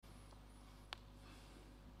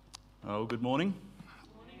Oh, good morning.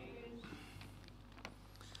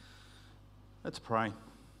 Let's pray.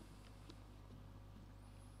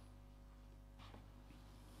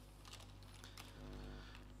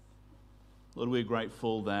 Lord, we're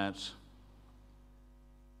grateful that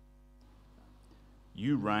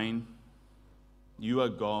you reign, you are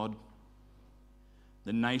God,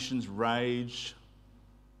 the nations rage,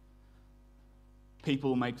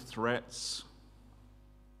 people make threats.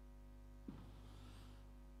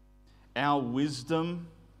 Our wisdom,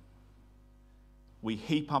 we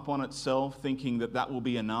heap up on itself thinking that that will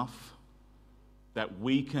be enough, that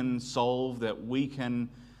we can solve, that we can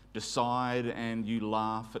decide, and you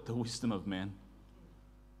laugh at the wisdom of men.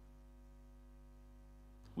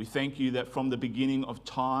 We thank you that from the beginning of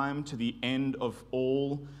time to the end of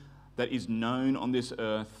all that is known on this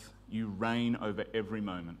earth, you reign over every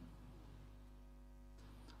moment.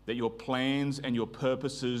 That your plans and your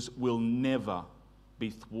purposes will never be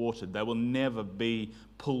thwarted. They will never be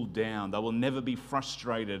pulled down. They will never be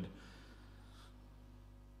frustrated.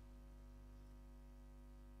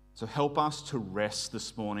 So help us to rest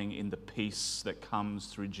this morning in the peace that comes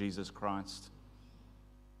through Jesus Christ.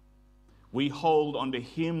 We hold onto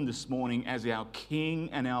him this morning as our King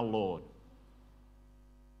and our Lord.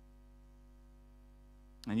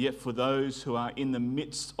 And yet for those who are in the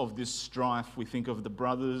midst of this strife, we think of the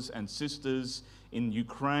brothers and sisters in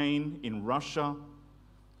Ukraine, in Russia,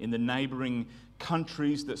 in the neighboring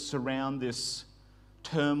countries that surround this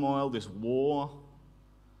turmoil, this war.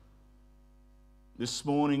 This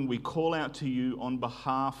morning we call out to you on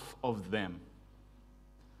behalf of them.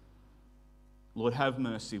 Lord, have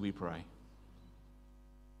mercy, we pray.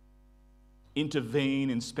 Intervene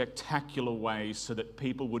in spectacular ways so that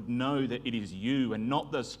people would know that it is you and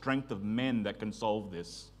not the strength of men that can solve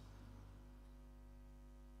this.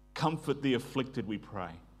 Comfort the afflicted, we pray.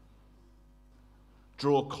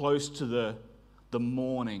 Draw close to the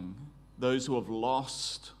mourning, those who have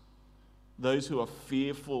lost, those who are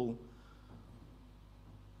fearful.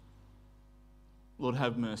 Lord,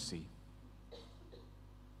 have mercy.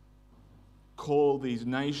 Call these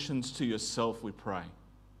nations to yourself, we pray.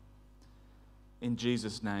 In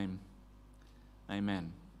Jesus' name,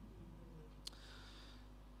 amen.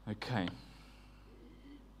 Okay.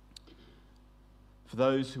 For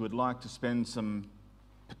those who would like to spend some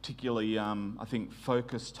particularly,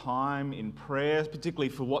 focused time in prayer, particularly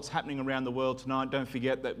for what's happening around the world tonight, don't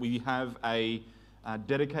forget that we have a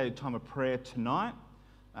dedicated time of prayer tonight.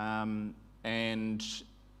 And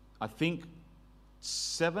I think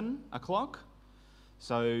 7 o'clock.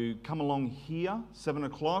 So come along here, 7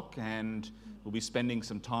 o'clock, and we'll be spending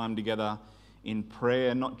some time together in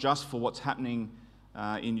prayer, not just for what's happening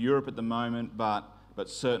in Europe at the moment, but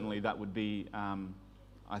certainly that would be,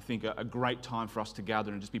 a great time for us to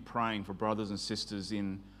gather and just be praying for brothers and sisters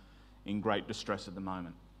in great distress at the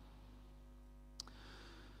moment.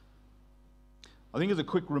 I think as a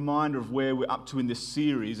quick reminder of where we're up to in this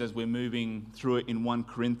series as we're moving through it in 1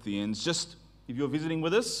 Corinthians, just if you're visiting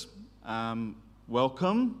with us,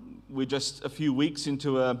 welcome. We're just a few weeks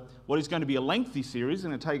into what is going to be a lengthy series,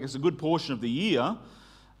 and it'll take us a good portion of the year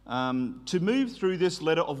to move through this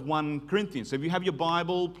letter of 1 Corinthians. So if you have your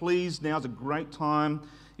Bible, please, now's a great time.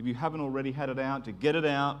 If you haven't already had it out, to get it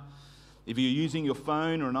out. If you're using your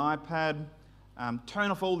phone or an iPad, turn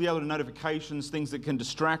off all the other notifications, things that can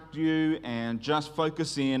distract you, and just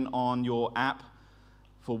focus in on your app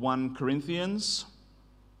for 1 Corinthians.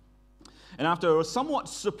 And after a somewhat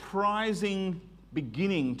surprising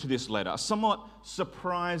beginning to this letter, a somewhat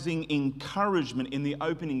surprising encouragement in the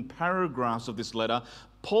opening paragraphs of this letter,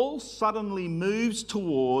 Paul suddenly moves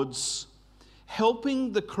towards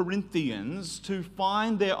helping the Corinthians to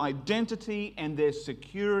find their identity and their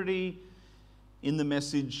security in the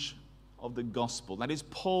message of the gospel. That is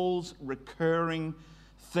Paul's recurring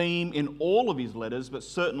theme in all of his letters, but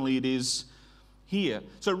certainly it is here.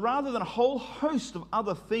 So rather than a whole host of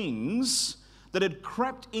other things that had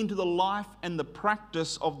crept into the life and the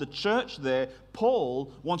practice of the church there,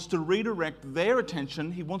 Paul wants to redirect their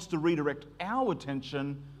attention, he wants to redirect our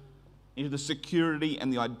attention into the security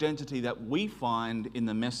and the identity that we find in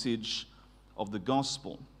the message of the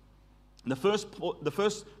gospel. The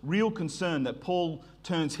first real concern that Paul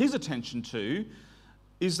turns his attention to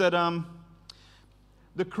is that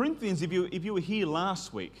the Corinthians, if you were here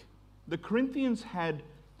last week, the Corinthians had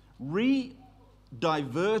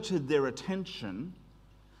diverted their attention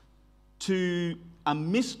to a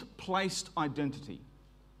misplaced identity.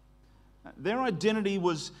 Their identity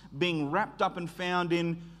was being wrapped up and found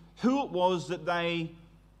in who it was that they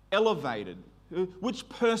elevated, which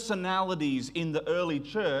personalities in the early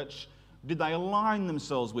church did they align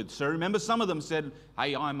themselves with? So remember, some of them said,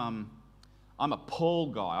 hey, I'm a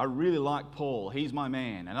Paul guy. I really like Paul. He's my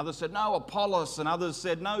man. And others said, no, Apollos. And others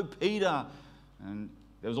said, no, Peter. And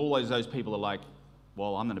there was always those people that are like,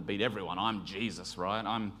 well, I'm going to beat everyone. I'm Jesus, right?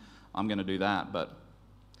 I'm going to do that.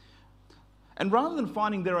 And rather than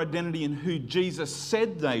finding their identity in who Jesus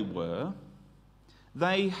said they were,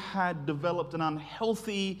 they had developed an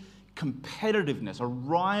unhealthy competitiveness, a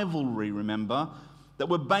rivalry, remember, that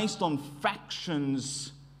were based on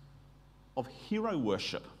factions of hero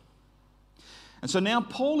worship. And so now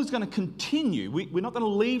Paul is going to continue. We're not going to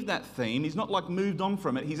leave that theme. He's not like moved on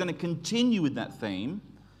from it. He's going to continue with that theme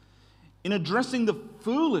in addressing the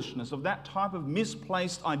foolishness of that type of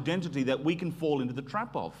misplaced identity that we can fall into the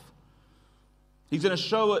trap of. He's going to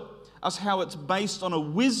show us how it's based on a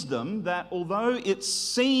wisdom that, although it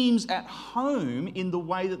seems at home in the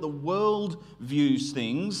way that the world views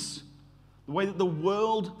things, the way that the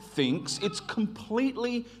world thinks, it's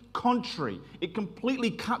completely contrary. It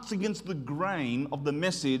completely cuts against the grain of the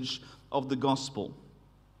message of the gospel.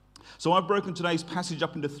 So I've broken today's passage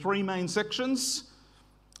up into three main sections,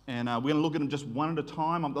 and we're going to look at them just one at a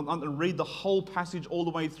time. I'm going to read the whole passage all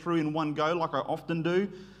the way through in one go, like I often do,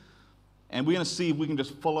 and we're going to see if we can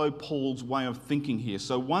just follow Paul's way of thinking here.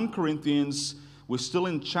 So 1 Corinthians, we're still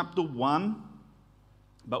in chapter 1,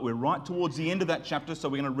 but we're right towards the end of that chapter, so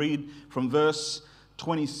we're going to read from verse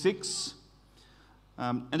 26.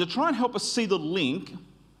 And to try and help us see the link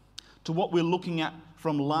to what we're looking at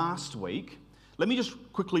from last week, let me just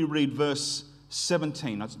quickly read verse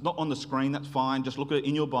 17. It's not on the screen, that's fine. Just look at it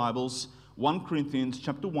in your Bibles. 1 Corinthians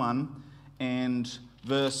chapter 1 and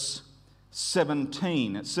verse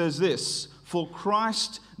 17. It says this, "For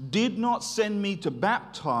Christ did not send me to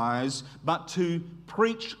baptize, but to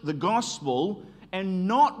preach the gospel, and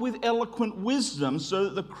not with eloquent wisdom, so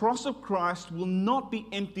that the cross of Christ will not be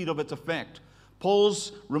emptied of its effect."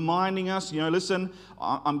 Paul's reminding us, listen,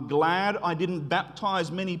 I'm glad I didn't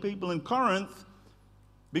baptize many people in Corinth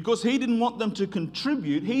because he didn't want them to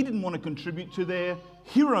contribute. He didn't want to contribute to their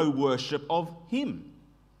hero worship of him.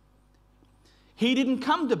 He didn't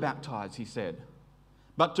come to baptize, he said,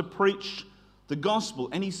 but to preach the gospel.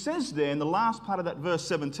 And he says there in the last part of that verse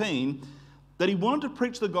 17 that he wanted to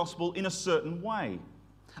preach the gospel in a certain way,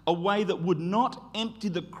 a way that would not empty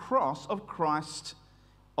the cross of Christ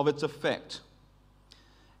of its effect.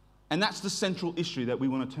 And that's the central issue that we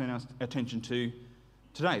want to turn our attention to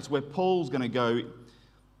today. It's where Paul's going to go,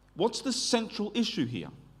 what's the central issue here?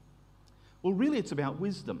 Well, really, it's about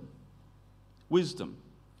wisdom. Wisdom.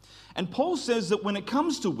 And Paul says that when it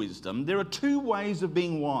comes to wisdom, there are two ways of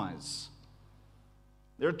being wise.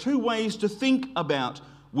 There are two ways to think about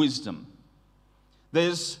wisdom.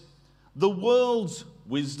 There's the world's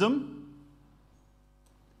wisdom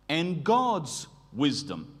and God's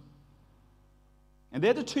wisdom. And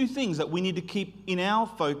they're the two things that we need to keep in our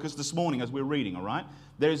focus this morning as we're reading, all right?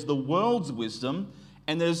 There's the world's wisdom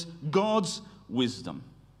and there's God's wisdom.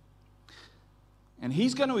 And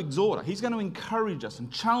he's going to exhort us, he's going to encourage us and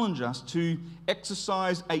challenge us to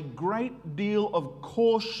exercise a great deal of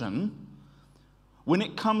caution when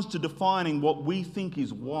it comes to defining what we think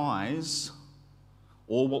is wise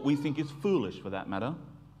or what we think is foolish, for that matter,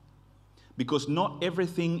 because not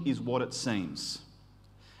everything is what it seems.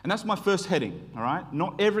 And that's my first heading, all right?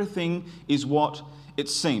 Not everything is what it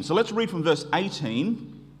seems. So let's read from verse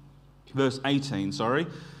 18,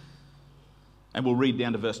 and we'll read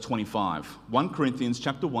down to verse 25. 1 Corinthians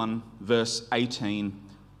chapter 1, verse 18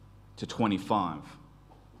 to 25.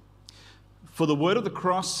 "For the word of the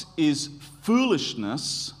cross is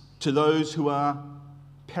foolishness to those who are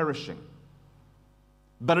perishing,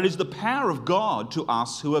 but it is the power of God to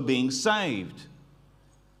us who are being saved.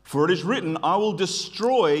 For it is written, I will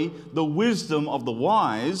destroy the wisdom of the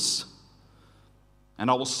wise,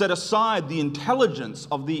 and I will set aside the intelligence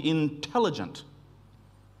of the intelligent.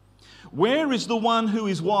 Where is the one who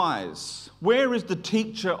is wise? Where is the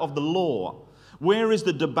teacher of the law? Where is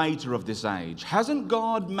the debater of this age? Hasn't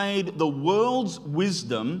God made the world's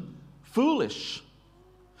wisdom foolish?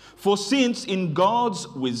 For since in God's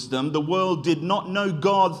wisdom the world did not know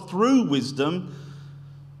God through wisdom,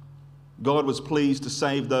 God was pleased to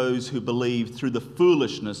save those who believe through the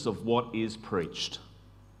foolishness of what is preached.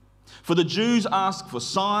 For the Jews ask for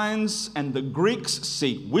signs and the Greeks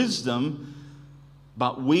seek wisdom,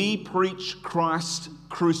 but we preach Christ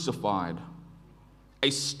crucified,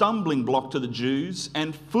 a stumbling block to the Jews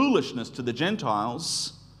and foolishness to the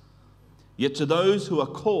Gentiles. Yet to those who are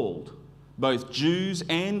called, both Jews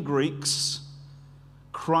and Greeks,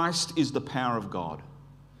 Christ is the power of God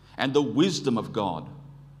and the wisdom of God.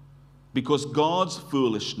 Because God's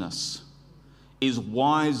foolishness is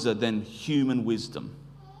wiser than human wisdom,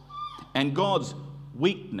 and God's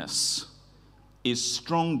weakness is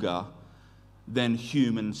stronger than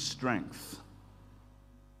human strength.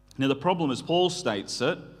 Now, the problem, as Paul states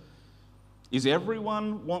it, is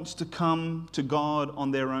everyone wants to come to God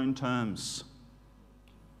on their own terms,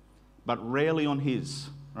 but rarely on his,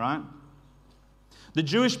 right? The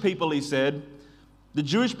Jewish people, he said, the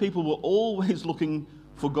Jewish people were always looking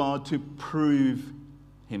for God to prove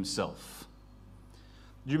himself.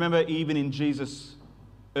 Do you remember even in Jesus'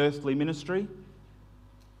 earthly ministry?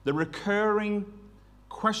 The recurring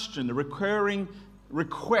question, the recurring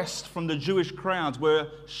request from the Jewish crowds were,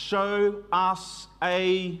 show us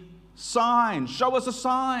a sign. Show us a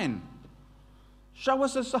sign. Show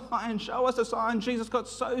us a sign. Show us a sign. Jesus got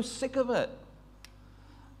so sick of it.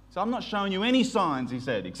 So I'm not showing you any signs, he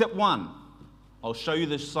said, except one. I'll show you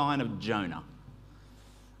the sign of Jonah.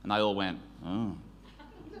 And they all went, oh,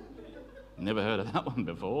 never heard of that one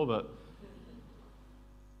before, but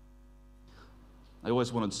they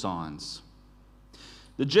always wanted signs.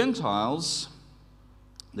 The Gentiles,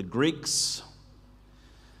 the Greeks,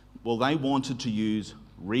 well, they wanted to use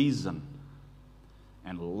reason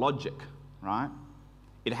and logic, right?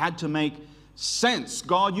 It had to make sense.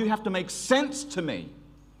 God, you have to make sense to me.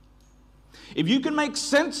 If you can make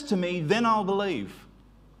sense to me, then I'll believe.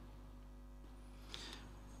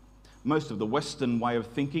 Most of the Western way of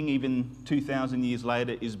thinking, even 2,000 years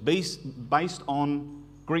later, is based on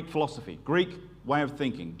Greek philosophy, Greek way of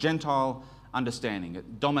thinking, Gentile understanding.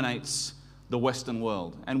 It dominates the Western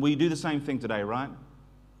world. And we do the same thing today, right?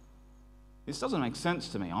 This doesn't make sense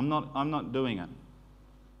to me. I'm not doing it.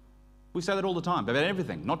 We say that all the time, about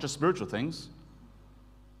everything, not just spiritual things.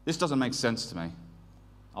 This doesn't make sense to me.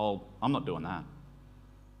 I'm not doing that.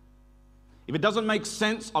 If it doesn't make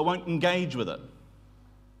sense, I won't engage with it.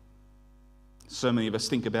 So many of us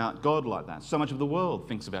think about God like that. So much of the world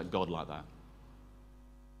thinks about God like that.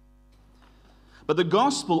 But the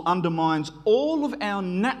gospel undermines all of our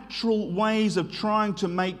natural ways of trying to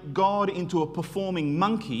make God into a performing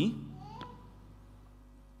monkey.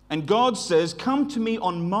 And God says, come to me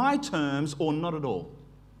on my terms or not at all.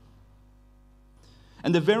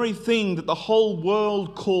 And the very thing that the whole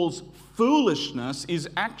world calls foolishness is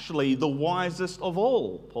actually the wisest of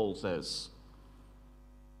all, Paul says.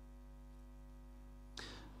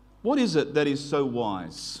 What is it that is so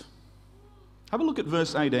wise? Have a look at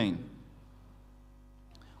verse 18.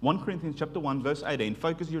 1 Corinthians chapter 1, verse 18.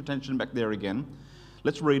 Focus your attention back there again.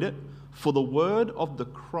 Let's read it. For the word of the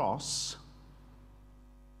cross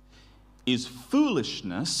is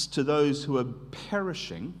foolishness to those who are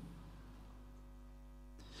perishing.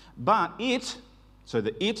 But it, so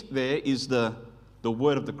the it there is the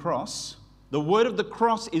word of the cross. The word of the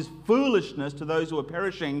cross is foolishness to those who are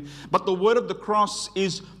perishing, but the word of the cross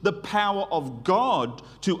is the power of God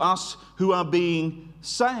to us who are being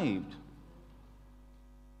saved.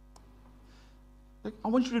 I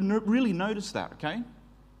want you to really notice that, okay?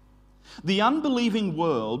 The unbelieving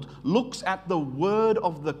world looks at the word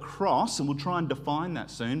of the cross, and we'll try and define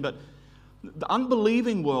that soon, but the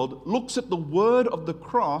unbelieving world looks at the word of the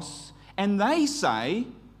cross and they say,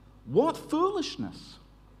 what foolishness?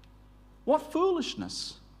 What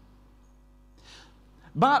foolishness?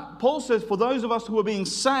 But Paul says, for those of us who are being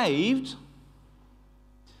saved,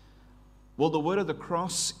 well, the word of the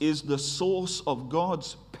cross is the source of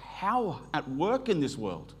God's power at work in this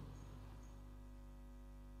world.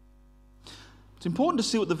 It's important to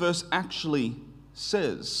see what the verse actually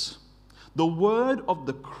says. The word of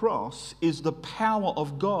the cross is the power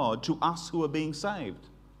of God to us who are being saved.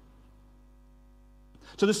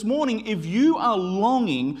 So this morning, if you are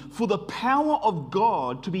longing for the power of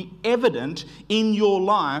God to be evident in your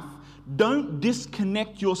life, don't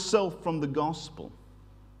disconnect yourself from the gospel.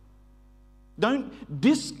 Don't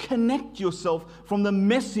disconnect yourself from the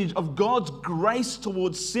message of God's grace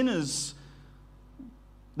towards sinners.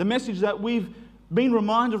 The message that we've been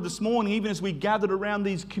reminded of this morning, even as we gathered around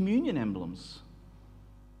these communion emblems.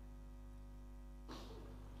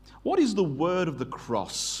 What is the word of the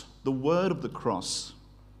cross? The word of the cross.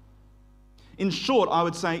 In short, I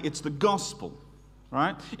would say it's the gospel,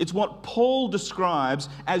 right? It's what Paul describes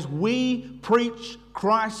as we preach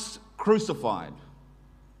Christ crucified.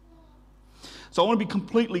 So I want to be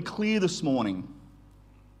completely clear this morning,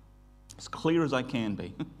 as clear as I can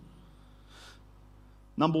be.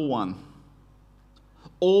 Number one,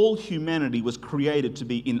 all humanity was created to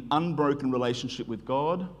be in unbroken relationship with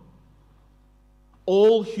God.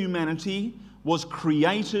 All humanity was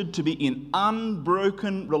created to be in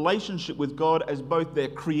unbroken relationship with God as both their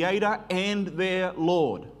creator and their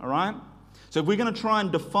Lord. All right? So if we're going to try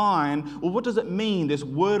and define, well, what does it mean, this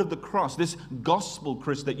word of the cross, this gospel,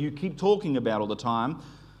 Chris, that you keep talking about all the time?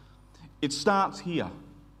 It starts here.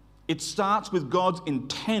 It starts with God's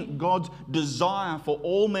intent, God's desire for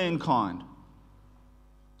all mankind,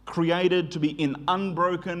 created to be in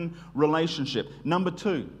unbroken relationship. Number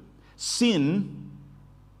 2, sin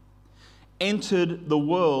entered the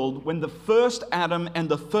world when the first Adam and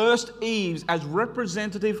the first Eve, as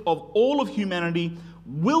representative of all of humanity,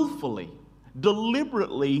 willfully,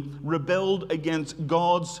 deliberately rebelled against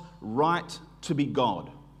God's right to be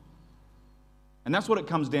God. And that's what it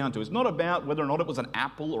comes down to. It's not about whether or not it was an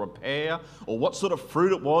apple or a pear or what sort of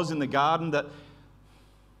fruit it was in the garden. That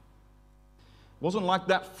wasn't like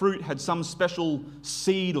that fruit had some special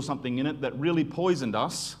seed or something in it that really poisoned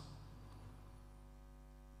us.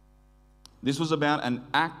 This was about an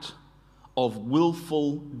act of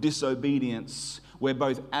willful disobedience where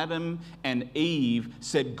both Adam and Eve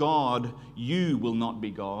said, God, you will not be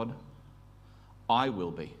God, I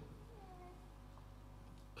will be.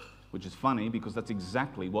 Which is funny because that's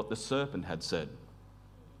exactly what the serpent had said.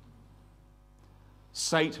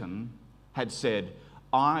 Satan had said,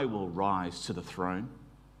 I will rise to the throne.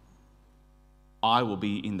 I will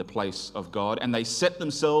be in the place of God. And they set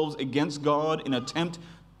themselves against God in an attempt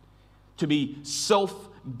to be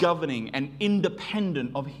self-governing and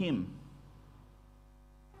independent of Him.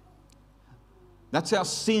 That's how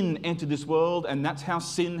sin entered this world, and that's how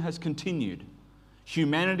sin has continued.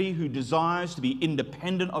 Humanity who desires to be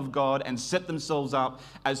independent of God and set themselves up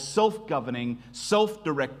as self-governing,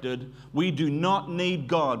 self-directed. We do not need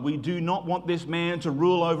God. We do not want this man to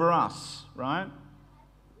rule over us, right?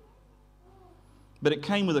 But it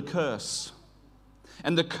came with a curse.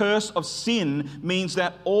 And the curse of sin means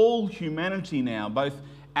that all humanity now, both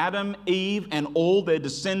Adam, Eve, and all their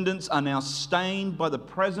descendants are now stained by the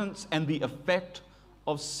presence and the effect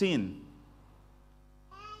of sin.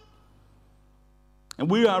 And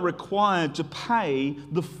we are required to pay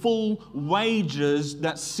the full wages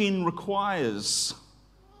that sin requires.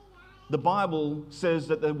 The Bible says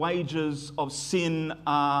that the wages of sin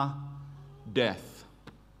are death.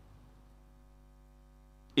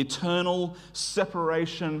 Eternal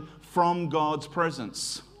separation from God's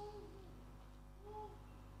presence.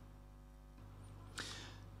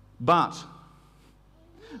 But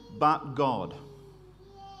God,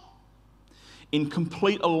 in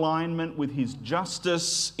complete alignment with His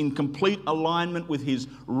justice, in complete alignment with His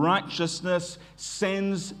righteousness,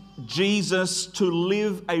 sends Jesus to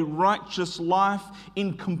live a righteous life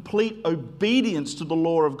in complete obedience to the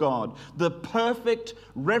law of God, the perfect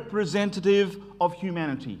representative of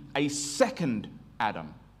humanity, a second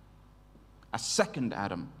Adam. A second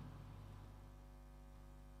Adam.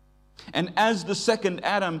 And as the second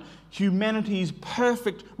Adam, humanity's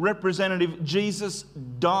perfect representative, Jesus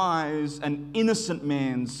dies an innocent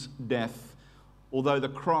man's death, although the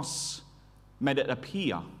cross made it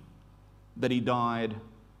appear that He died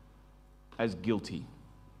as guilty.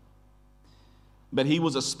 But He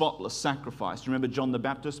was a spotless sacrifice. Remember John the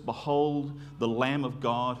Baptist? Behold, the Lamb of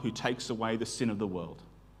God who takes away the sin of the world.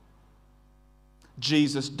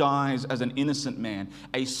 Jesus dies as an innocent man,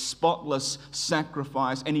 a spotless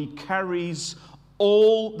sacrifice, and He carries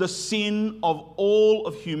all the sin of all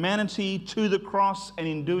of humanity to the cross, and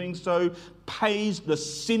in doing so pays the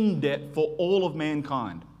sin debt for all of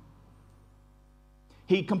mankind.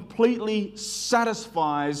 He completely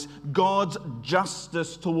satisfies God's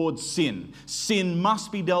justice towards sin. Sin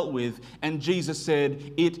must be dealt with, and Jesus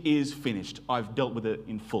said, "It is finished. I've dealt with it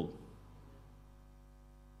in full."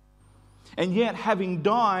 And yet, having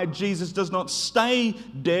died, Jesus does not stay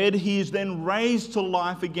dead. He is then raised to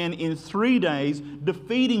life again in 3 days,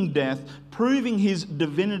 defeating death, proving His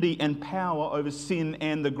divinity and power over sin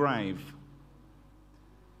and the grave.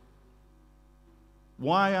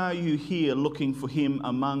 Why are you here looking for Him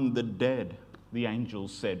among the dead? The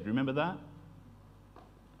angels said. Remember that?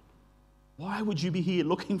 Why would you be here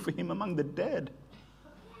looking for Him among the dead?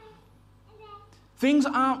 Things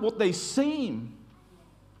aren't what they seem.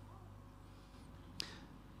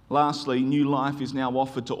 Lastly, new life is now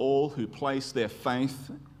offered to all who place their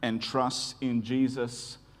faith and trust in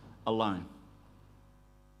Jesus alone.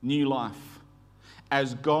 New life,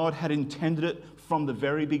 as God had intended it from the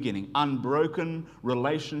very beginning. Unbroken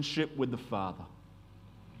relationship with the Father.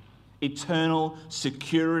 Eternal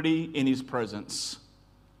security in His presence.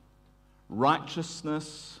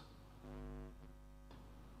 Righteousness.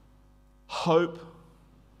 Hope.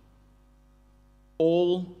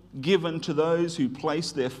 All given to those who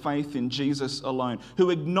place their faith in Jesus alone, who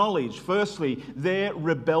acknowledge, firstly, their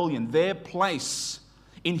rebellion, their place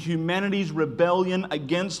in humanity's rebellion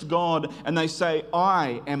against God, and they say,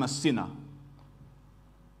 I am a sinner.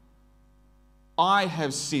 I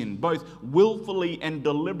have sinned, both willfully and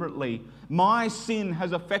deliberately. My sin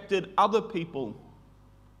has affected other people.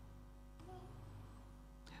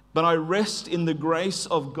 But I rest in the grace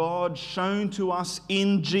of God shown to us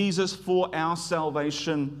in Jesus for our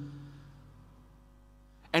salvation.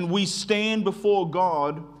 And we stand before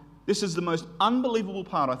God. This is the most unbelievable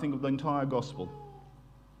part, I think, of the entire gospel.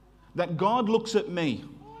 That God looks at me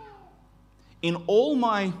in all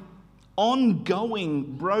my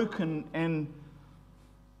ongoing broken, and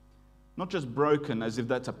not just broken as if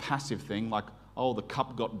that's a passive thing, like, oh, the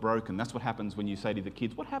cup got broken. That's what happens when you say to the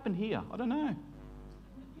kids, what happened here? I don't know.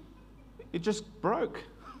 It just broke.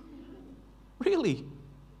 Really.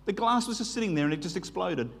 The glass was just sitting there and it just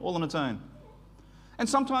exploded all on its own. And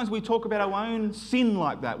sometimes we talk about our own sin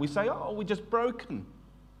like that. We say, oh, we're just broken.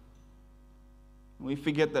 We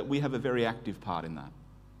forget that we have a very active part in that.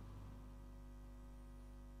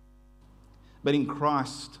 But in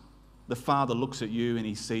Christ, the Father looks at you and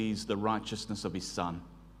he sees the righteousness of his Son.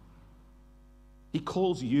 He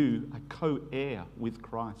calls you a co-heir with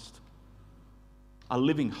Christ, a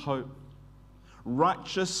living hope,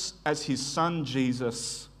 righteous as his Son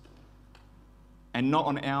Jesus, and not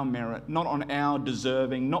on our merit, not on our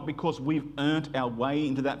deserving, not because we've earned our way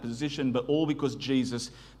into that position, but all because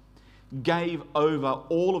Jesus gave over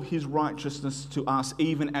all of his righteousness to us,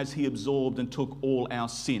 even as he absorbed and took all our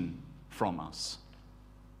sin from us.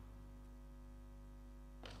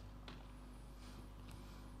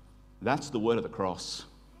 That's the word of the cross.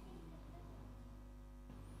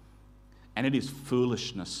 And it is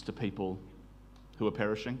foolishness to people who are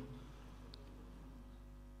perishing.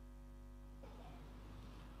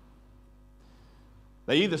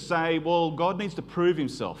 They either say, well, God needs to prove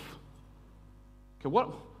himself. Okay,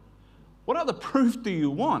 what other proof do you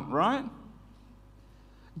want, right?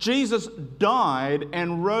 Jesus died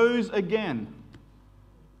and rose again.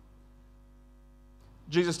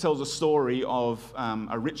 Jesus tells a story of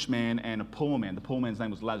a rich man and a poor man. The poor man's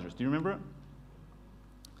name was Lazarus. Do you remember it?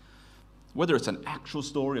 Whether it's an actual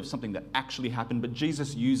story of something that actually happened, but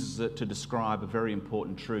Jesus uses it to describe a very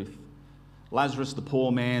important truth. Lazarus, the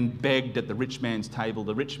poor man, begged at the rich man's table.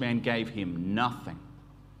 The rich man gave him nothing.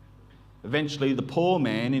 Eventually, the poor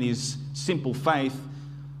man, in his simple faith,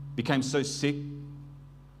 became so sick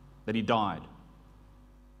that he died.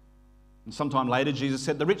 And sometime later, Jesus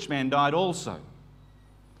said the rich man died also.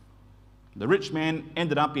 The rich man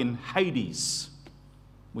ended up in Hades.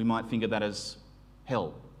 We might think of that as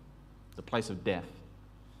hell, the place of death.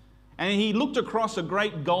 And he looked across a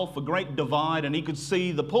great gulf, a great divide, and he could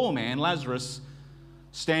see the poor man, Lazarus,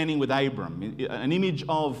 standing with Abram, an image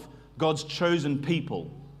of God's chosen people.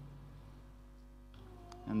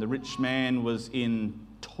 And the rich man was in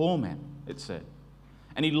torment, it said.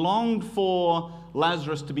 And he longed for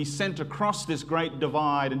Lazarus to be sent across this great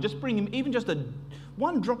divide and just bring him even just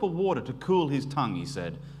one drop of water to cool his tongue, he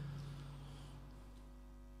said.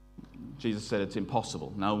 Jesus said it's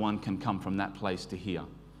impossible. No one can come from that place to here.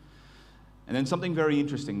 And then something very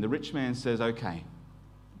interesting. The rich man says, okay,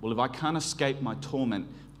 well, if I can't escape my torment,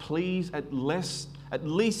 please at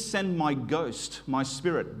least send my ghost, my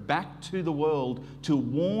spirit, back to the world to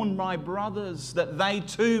warn my brothers that they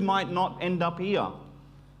too might not end up here.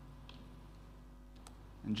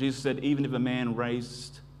 And Jesus said, even if a man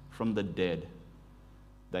raised from the dead,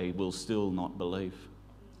 they will still not believe.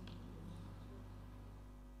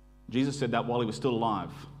 Jesus said that while he was still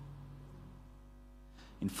alive,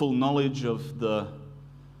 in full knowledge of the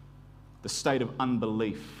state of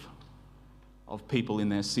unbelief of people in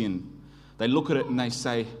their sin. They look at it and they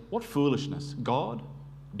say, what foolishness, God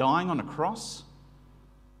dying on a cross?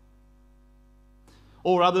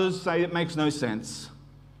 Or others say it makes no sense.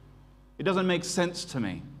 It doesn't make sense to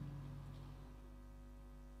me.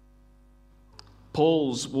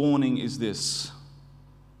 Paul's warning is this: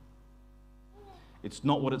 it's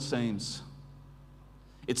not what it seems.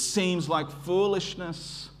 It seems like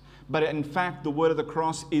foolishness, but in fact, the word of the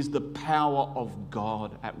cross is the power of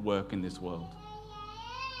God at work in this world.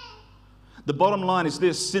 The bottom line is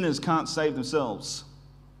this: sinners can't save themselves.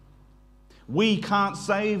 We can't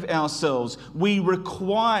save ourselves. We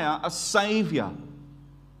require a Savior.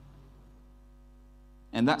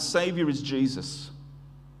 And that Savior is Jesus.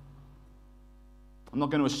 I'm not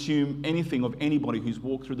going to assume anything of anybody who's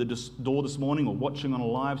walked through the door this morning or watching on a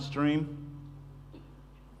live stream.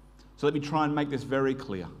 So let me try and make this very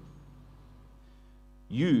clear.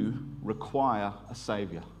 You require a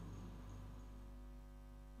Savior.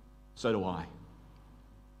 So do I.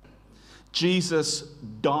 Jesus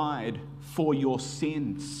died for your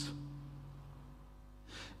sins.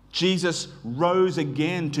 Jesus rose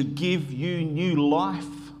again to give you new life.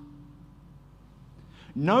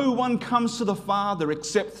 No one comes to the Father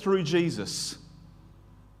except through Jesus.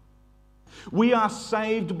 We are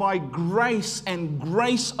saved by grace and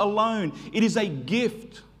grace alone. It is a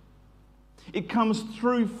gift. It comes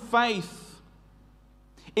through faith.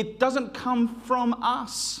 It doesn't come from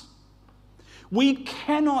us. We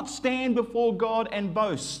cannot stand before God and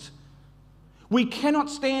boast. We cannot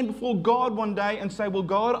stand before God one day and say, well,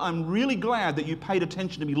 God, I'm really glad that you paid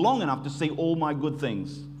attention to me long enough to see all my good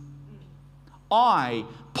things. I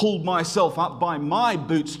pulled myself up by my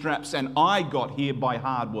bootstraps and I got here by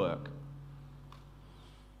hard work.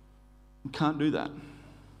 You can't do that.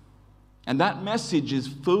 And that message is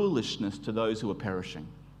foolishness to those who are perishing.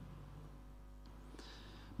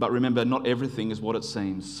 But remember, not everything is what it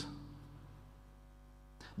seems.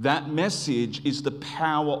 That message is the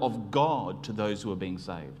power of God to those who are being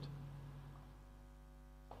saved.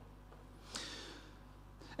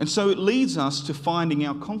 And so it leads us to finding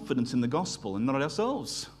our confidence in the gospel and not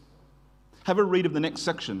ourselves. Have a read of the next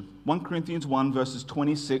section, 1 Corinthians 1, verses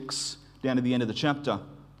 26 down to the end of the chapter.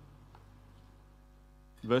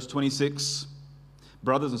 Verse 26,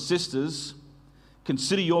 brothers and sisters,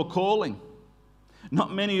 consider your calling.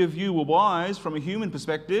 Not many of you were wise from a human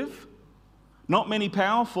perspective. Not many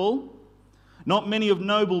powerful, not many of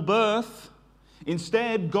noble birth.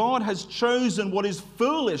 Instead, God has chosen what is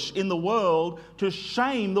foolish in the world to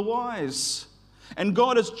shame the wise. And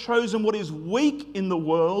God has chosen what is weak in the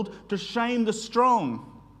world to shame the strong.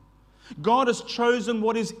 God has chosen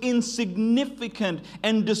what is insignificant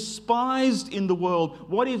and despised in the world,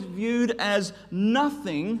 what is viewed as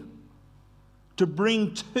nothing, to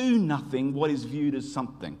bring to nothing what is viewed as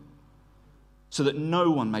something, so that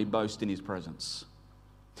no one may boast in his presence.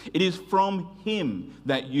 It is from him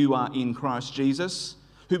that you are in Christ Jesus,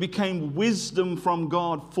 who became wisdom from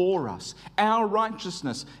God for us, our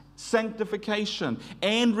righteousness, sanctification,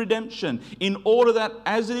 and redemption, in order that,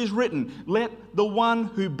 as it is written, let the one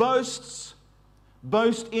who boasts,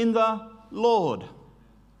 boast in the Lord.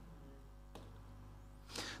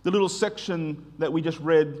 The little section that we just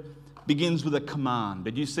read begins with a command.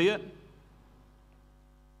 Did you see it?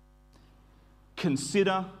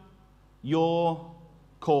 Consider your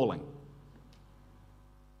calling.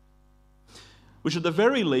 Which at the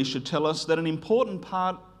very least should tell us that an important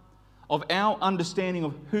part of our understanding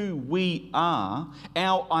of who we are,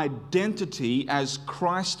 our identity as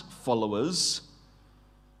Christ followers,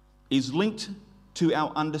 is linked to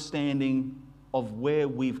our understanding of where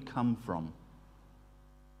we've come from.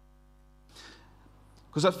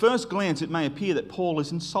 Because at first glance it may appear that Paul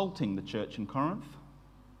is insulting the church in Corinth,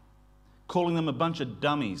 calling them a bunch of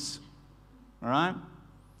dummies, all right?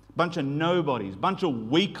 Bunch of nobodies, bunch of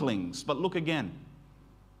weaklings. But look again.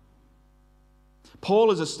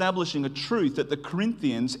 Paul is establishing a truth that the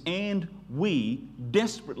Corinthians and we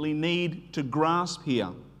desperately need to grasp here.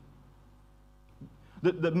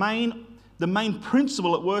 The main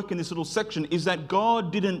principle at work in this little section is that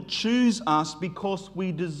God didn't choose us because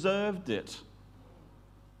we deserved it.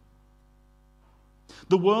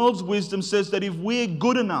 The world's wisdom says that if we're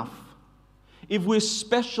good enough, if we're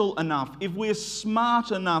special enough, if we're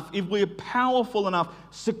smart enough, if we're powerful enough,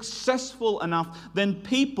 successful enough, then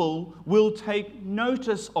people will take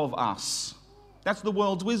notice of us. That's the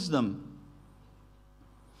world's wisdom.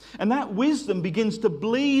 And that wisdom begins to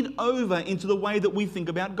bleed over into the way that we think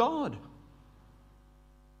about God.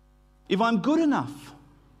 If I'm good enough,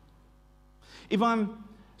 if I'm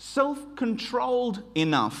self-controlled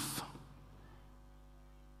enough,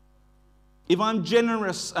 if I'm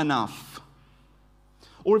generous enough,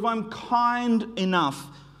 or if I'm kind enough,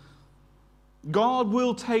 God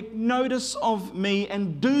will take notice of me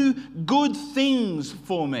and do good things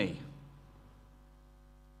for me.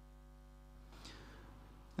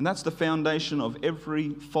 And that's the foundation of every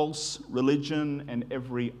false religion and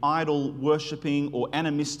every idol-worshipping or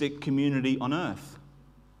animistic community on earth.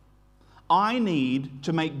 I need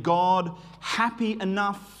to make God happy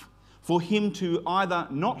enough for him to either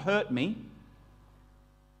not hurt me,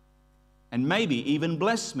 and maybe even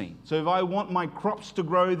bless me. So if I want my crops to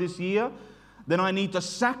grow this year, then I need to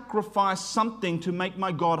sacrifice something to make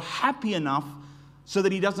my God happy enough so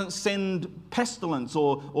that he doesn't send pestilence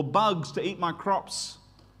or bugs to eat my crops.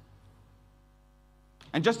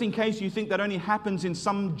 And just in case you think that only happens in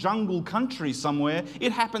some jungle country somewhere,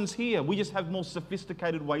 it happens here. We just have more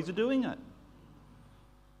sophisticated ways of doing it.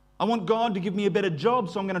 I want God to give me a better job,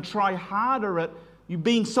 so I'm going to try harder at you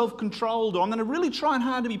being self-controlled, or I'm going to really try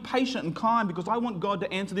hard to be patient and kind because I want God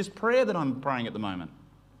to answer this prayer that I'm praying at the moment.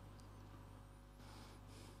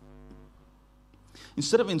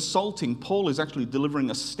 Instead of insulting, Paul is actually delivering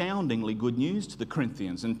astoundingly good news to the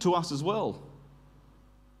Corinthians and to us as well.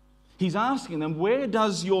 He's asking them, where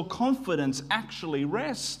does your confidence actually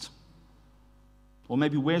rest? Or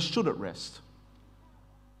maybe where should it rest?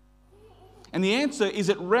 And the answer is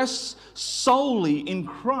it rests solely in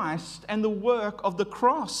Christ and the work of the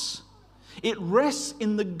cross. It rests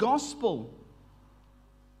in the gospel.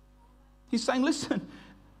 He's saying, listen,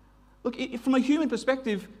 look, from a human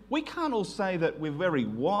perspective, we can't all say that we're very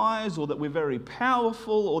wise or that we're very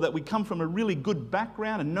powerful or that we come from a really good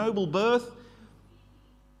background, a noble birth.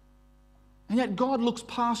 And yet God looks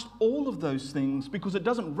past all of those things because it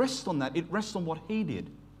doesn't rest on that. It rests on what He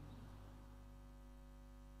did.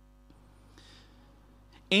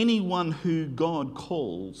 Anyone who God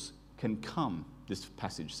calls can come, this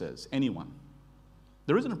passage says. Anyone.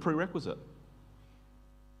 There isn't a prerequisite.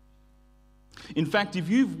 In fact, if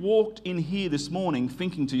you've walked in here this morning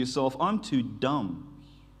thinking to yourself, I'm too dumb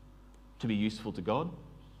to be useful to God.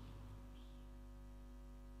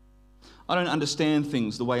 I don't understand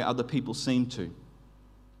things the way other people seem to.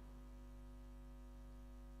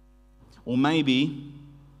 Or maybe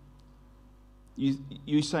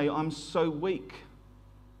you say, I'm so weak.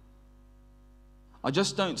 I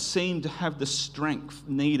just don't seem to have the strength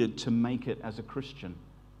needed to make it as a Christian.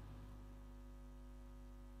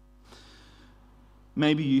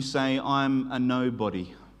 Maybe you say, I'm a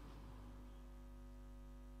nobody.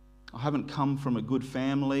 I haven't come from a good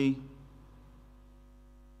family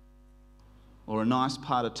or a nice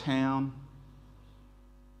part of town.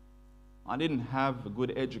 I didn't have a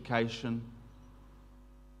good education.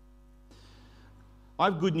 I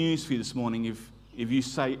have good news for you this morning. If you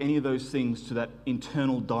say any of those things to that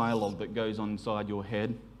internal dialogue that goes on inside your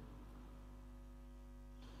head,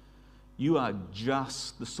 you are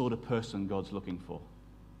just the sort of person God's looking for.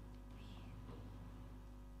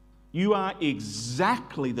 You are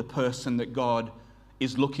exactly the person that God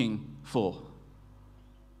is looking for.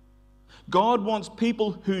 God wants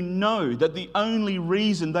people who know that the only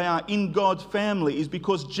reason they are in God's family is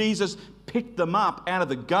because Jesus picked them up out of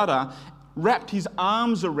the gutter, wrapped His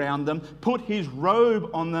arms around them, put His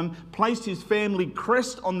robe on them, placed His family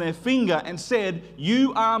crest on their finger and said,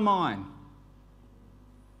 you are mine.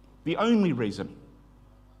 The only reason.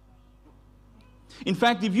 In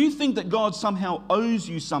fact, if you think that God somehow owes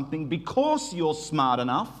you something because you're smart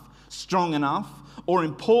enough, strong enough, or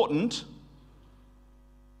important,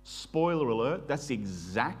 spoiler alert, that's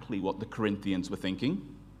exactly what the Corinthians were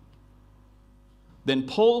thinking. Then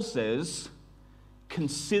Paul says,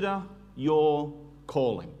 consider your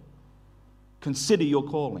calling. Consider your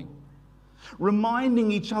calling.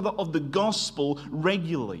 Reminding each other of the gospel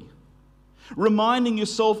regularly. Reminding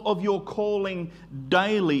yourself of your calling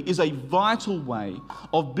daily is a vital way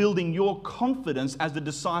of building your confidence as the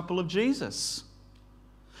disciple of Jesus.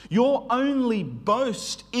 Your only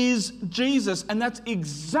boast is Jesus, and that's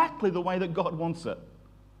exactly the way that God wants it.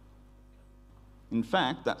 In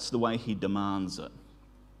fact, that's the way He demands it.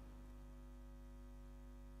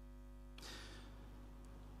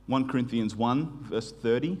 1 Corinthians 1, verse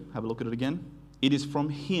 30, have a look at it again. It is from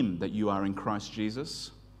Him that you are in Christ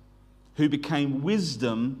Jesus, who became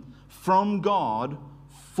wisdom from God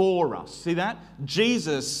for us. See that?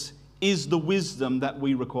 Jesus is the wisdom that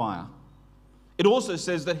we require. It also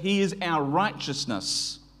says that He is our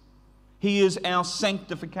righteousness. He is our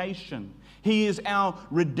sanctification. He is our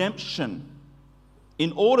redemption.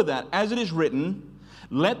 In order that, as it is written,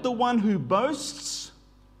 let the one who boasts,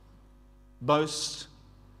 boast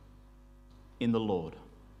in the Lord.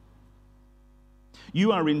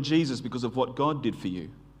 You are in Jesus because of what God did for you,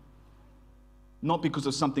 not because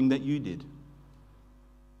of something that you did.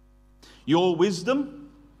 Your wisdom,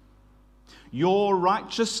 your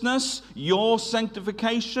righteousness, your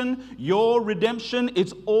sanctification, your redemption,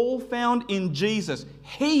 it's all found in Jesus.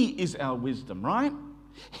 He is our wisdom, right?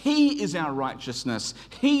 He is our righteousness.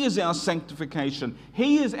 He is our sanctification.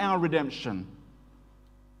 He is our redemption.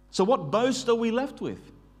 So what boast are we left with?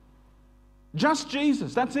 Just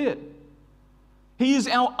Jesus, that's it. He is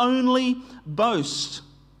our only boast.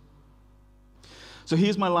 So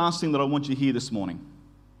here's my last thing that I want you to hear this morning.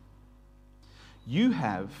 You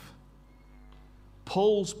have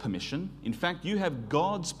Paul's permission, in fact, you have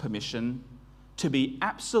God's permission to be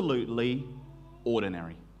absolutely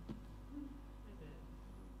ordinary.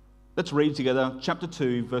 Let's read together chapter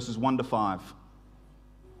 2, verses 1 to 5.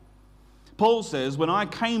 Paul says, when I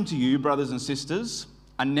came to you, brothers and sisters,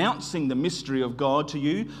 announcing the mystery of God to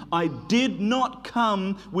you, I did not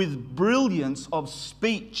come with brilliance of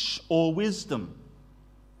speech or wisdom.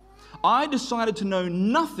 I decided to know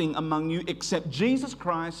nothing among you except Jesus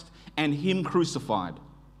Christ and Him crucified.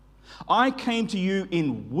 I came to you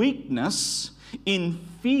in weakness, in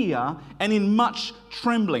fear, and in much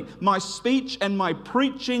trembling. My speech and my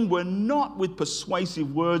preaching were not with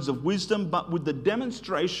persuasive words of wisdom, but with the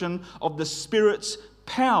demonstration of the Spirit's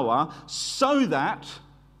power, so that,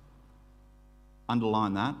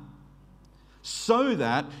 underline that, so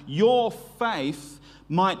that your faith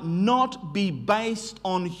might not be based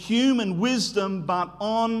on human wisdom, but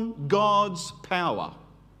on God's power.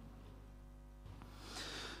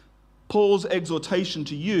 Paul's exhortation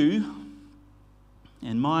to you,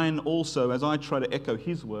 and mine also as I try to echo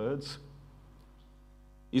his words,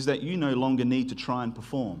 is that you no longer need to try and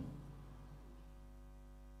perform.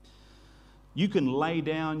 You can lay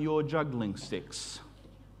down your juggling sticks.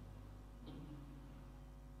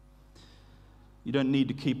 You don't need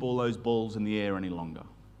to keep all those balls in the air any longer.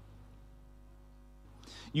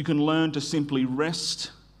 You can learn to simply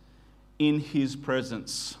rest in His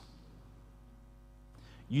presence.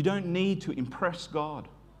 You don't need to impress God.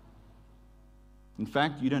 In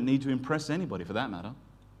fact, you don't need to impress anybody for that matter.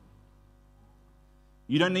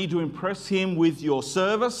 You don't need to impress Him with your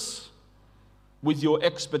service, with your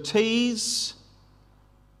expertise.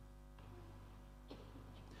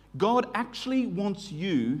 God actually wants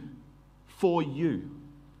you for you,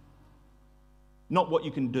 not what you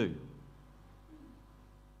can do.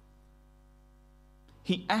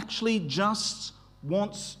 He actually just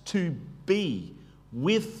wants to be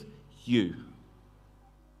with you.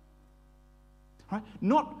 Right?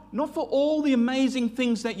 Not for all the amazing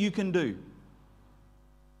things that you can do,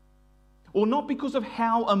 or not because of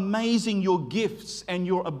how amazing your gifts and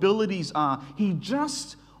your abilities are. He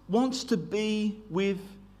just wants to be with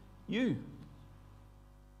you.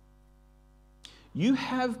 You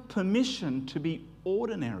have permission to be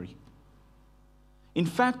ordinary. In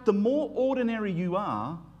fact, the more ordinary you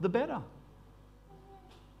are, the better.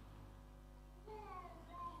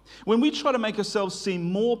 When we try to make ourselves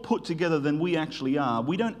seem more put together than we actually are,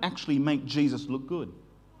 we don't actually make Jesus look good.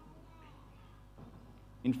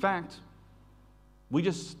 In fact, we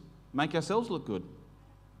just make ourselves look good.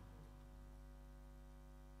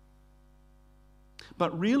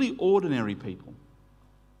 But really ordinary people,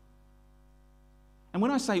 and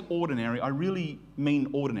when I say ordinary, I really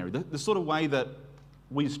mean ordinary, the sort of way that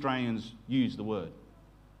we Australians use the word.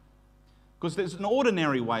 Because there's an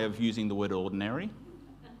ordinary way of using the word ordinary.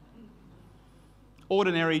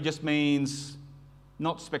 Ordinary just means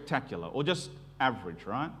not spectacular, or just average,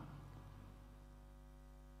 right?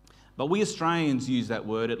 But we Australians use that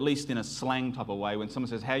word, at least in a slang type of way, when someone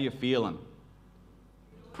says, "How you feeling?"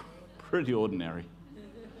 Pretty ordinary.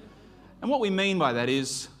 And what we mean by that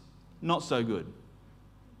is not so good.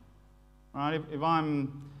 Right? If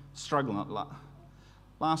I'm struggling,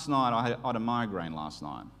 last night I had a migraine last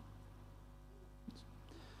night.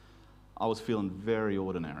 I was feeling very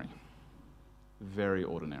ordinary. Very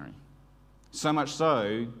ordinary. So much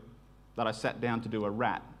so that I sat down to do a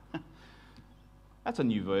rat. That's a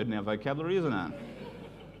new word in our vocabulary, isn't it?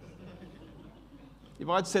 If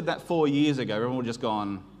I'd said that 4 years ago, everyone would have just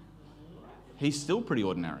gone, "He's still pretty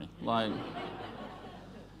ordinary." Like,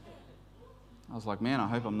 I was like, man, I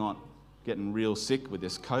hope I'm not getting real sick with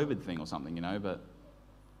this COVID thing or something, but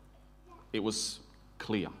it was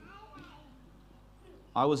clear.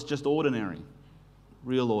 I was just ordinary,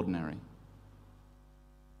 real ordinary.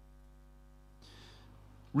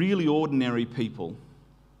 Really ordinary people,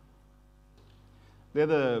 they're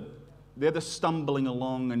the stumbling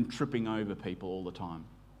along and tripping over people all the time.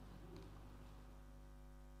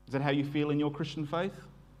 Is that how you feel in your Christian faith?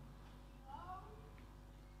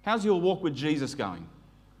 How's your walk with Jesus going?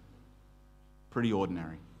 Pretty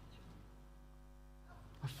ordinary.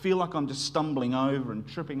 I feel like I'm just stumbling over and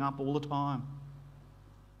tripping up all the time.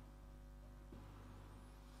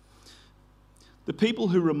 The people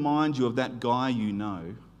who remind you of that guy you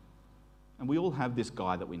know, and we all have this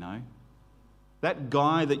guy that we know, that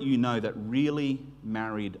guy that you know that really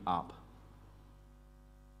married up.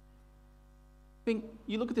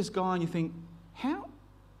 You look at this guy and you think,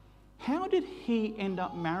 how did he end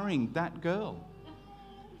up marrying that girl?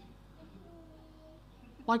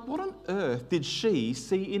 Like, what on earth did she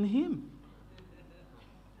see in him?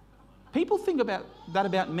 People think about that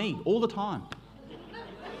about me all the time.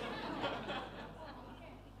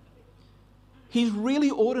 He's really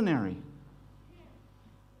ordinary.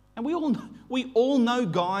 And we all know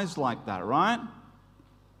guys like that, right?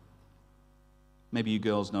 Maybe you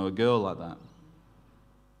girls know a girl like that.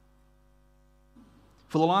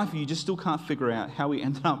 For the life of you, just still can't figure out how we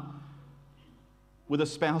ended up with a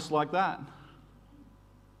spouse like that.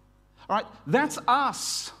 All right, that's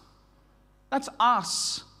us. That's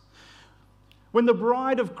us. When the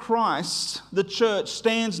bride of Christ, the church,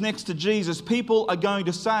 stands next to Jesus, people are going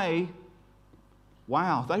to say,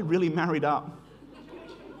 wow, they really married up.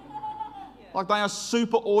 Like they are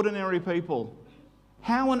super ordinary people.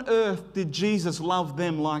 How on earth did Jesus love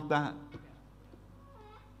them like that?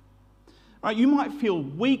 Right, you might feel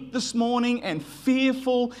weak this morning and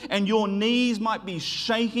fearful, and your knees might be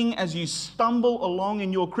shaking as you stumble along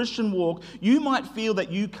in your Christian walk. You might feel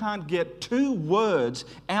that you can't get 2 words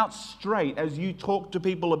out straight as you talk to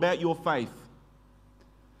people about your faith.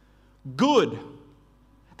 Good.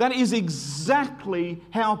 That is exactly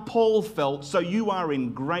how Paul felt, so you are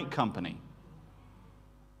in great company.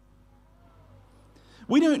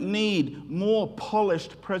 We don't need more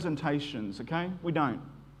polished presentations, okay? We don't.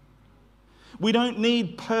 We don't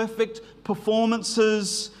need perfect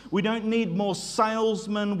performances. We don't need more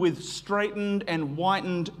salesmen with straightened and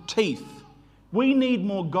whitened teeth. We need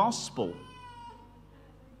more gospel.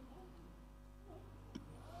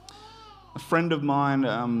 A friend of mine,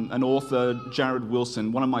 an author, Jared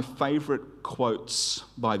Wilson, one of my favourite quotes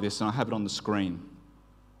by this, and I have it on the screen.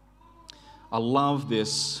 I love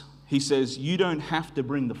this. He says, you don't have to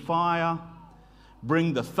bring the fire,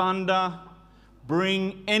 bring the thunder,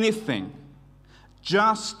 bring anything.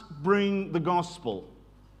 Just bring the gospel.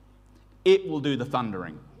 It will do the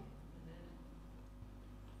thundering.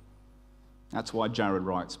 That's why Jared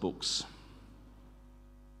writes books.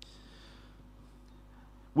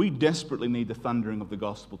 We desperately need the thundering of the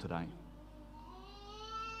gospel today.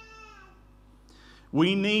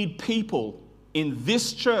 We need people in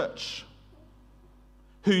this church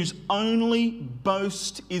whose only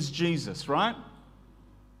boast is Jesus, right?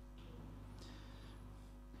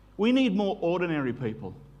 We need more ordinary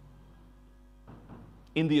people,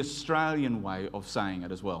 in the Australian way of saying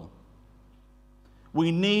it as well.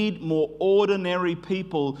 We need more ordinary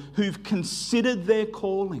people who've considered their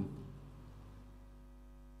calling.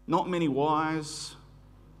 Not many wise,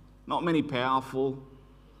 not many powerful,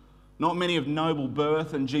 not many of noble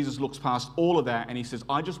birth, and Jesus looks past all of that and he says,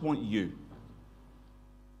 I just want you.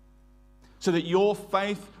 So that your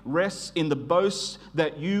faith rests in the boast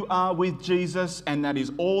that you are with Jesus, and that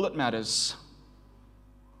is all that matters.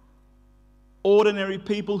 Ordinary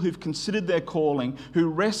people who've considered their calling, who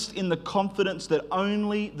rest in the confidence that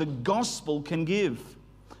only the gospel can give.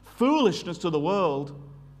 Foolishness to the world,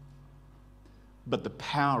 but the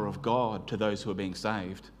power of God to those who are being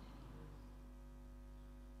saved.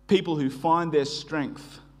 People who find their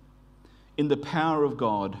strength in the power of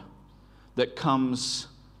God that comes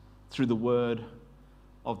through the word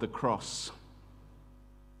of the cross.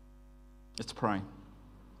 Let's pray.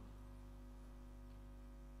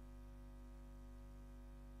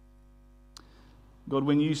 God,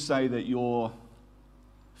 when you say that your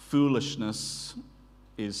foolishness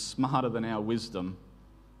is smarter than our wisdom,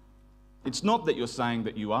 it's not that you're saying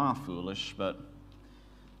that you are foolish, but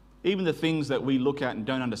even the things that we look at and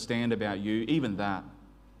don't understand about you, even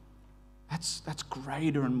that's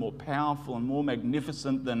greater and more powerful and more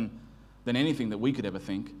magnificent than anything that we could ever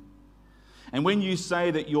think. And when you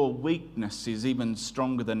say that your weakness is even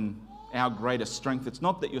stronger than our greatest strength, it's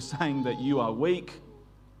not that you're saying that you are weak.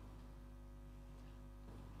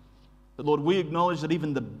 But Lord, we acknowledge that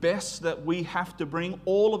even the best that we have to bring,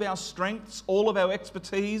 all of our strengths, all of our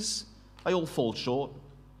expertise, they all fall short.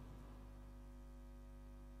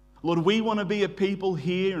 Lord, we want to be a people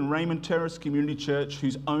here in Raymond Terrace Community Church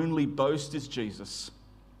whose only boast is Jesus.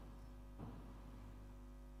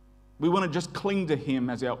 We want to just cling to him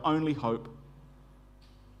as our only hope.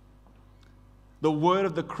 The word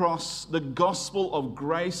of the cross, the gospel of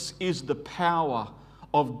grace, is the power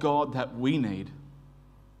of God that we need.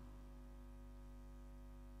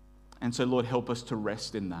 And so, Lord, help us to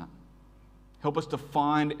rest in that. Help us to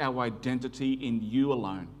find our identity in you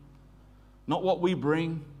alone. Not what we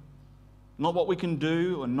bring, not what we can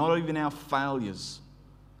do, or not even our failures.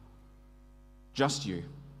 Just you.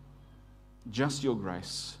 Just your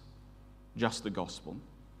grace. Just the gospel.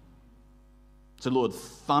 So, Lord,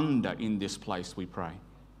 thunder in this place, we pray.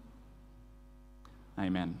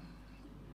 Amen.